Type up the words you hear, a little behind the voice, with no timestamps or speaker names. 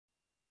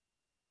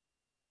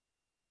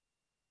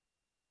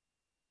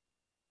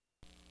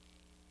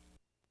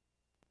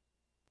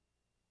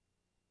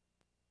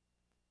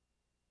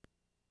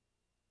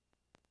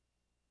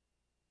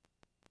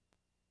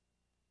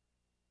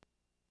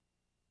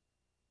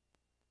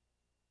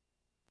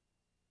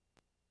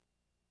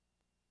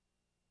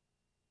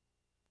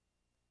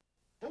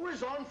Who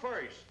is on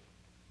first?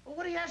 Well,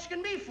 what are you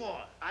asking me for?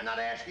 I'm not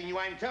asking you,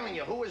 I'm telling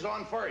you. Who is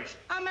on first?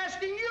 I'm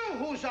asking you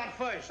who's on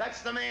first.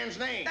 That's the man's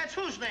name. That's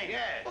whose name?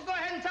 Yes. Well, go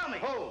ahead and tell me.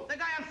 Who? The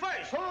guy on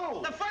first.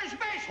 Who? The first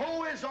baseman.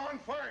 Who is on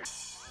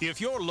first? If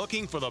you're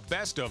looking for the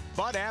best of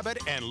Bud Abbott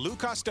and Lou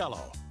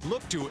Costello,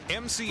 look to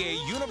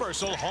MCA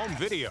Universal Home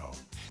Video.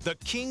 The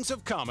kings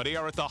of comedy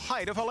are at the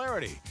height of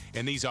hilarity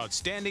in these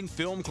outstanding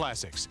film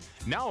classics.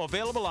 Now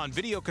available on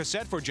video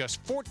cassette for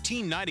just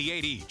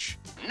 $14.98 each.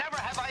 Never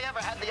have I ever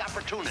had the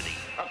opportunity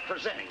of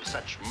presenting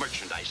such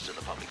merchandise to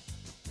the public.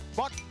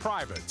 Buck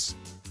Privates.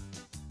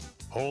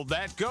 Hold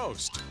That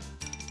Ghost.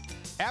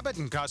 Abbott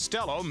and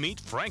Costello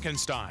meet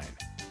Frankenstein.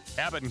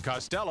 Abbott and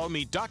Costello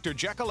meet Dr.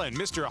 Jekyll and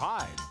Mr.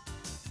 Hyde.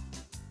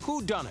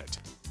 Who Done It?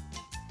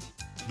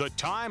 The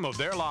Time of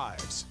Their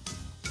Lives.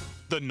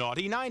 The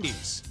Naughty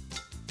 90s.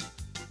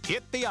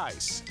 Hit the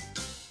Ice.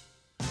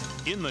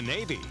 In the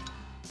Navy.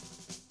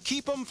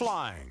 Keep 'em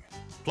Flying.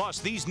 Plus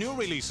these new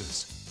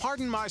releases.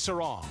 Pardon My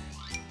Sarong.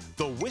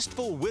 The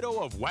Wistful Widow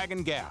of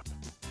Wagon Gap.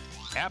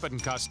 Abbott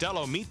and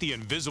Costello meet the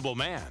Invisible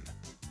Man.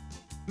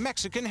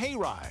 Mexican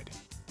Hayride.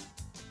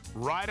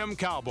 Ride 'em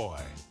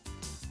Cowboy.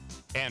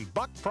 And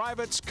Buck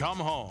Privates Come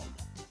Home.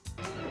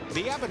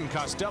 The Abbott and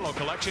Costello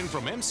Collection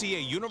from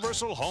MCA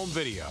Universal Home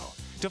Video.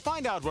 To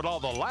find out what all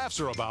the laughs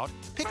are about,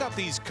 pick up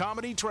these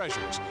comedy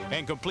treasures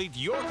and complete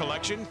your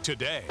collection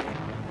today.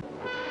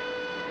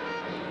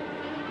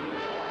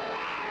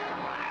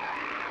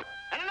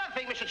 And another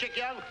thing, Mr. Chick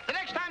Young, the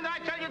next time that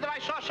I tell you that I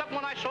saw something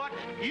when I saw it,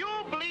 you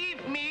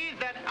believe me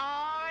that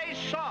I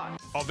saw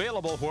it.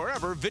 Available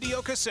wherever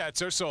video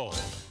cassettes are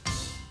sold.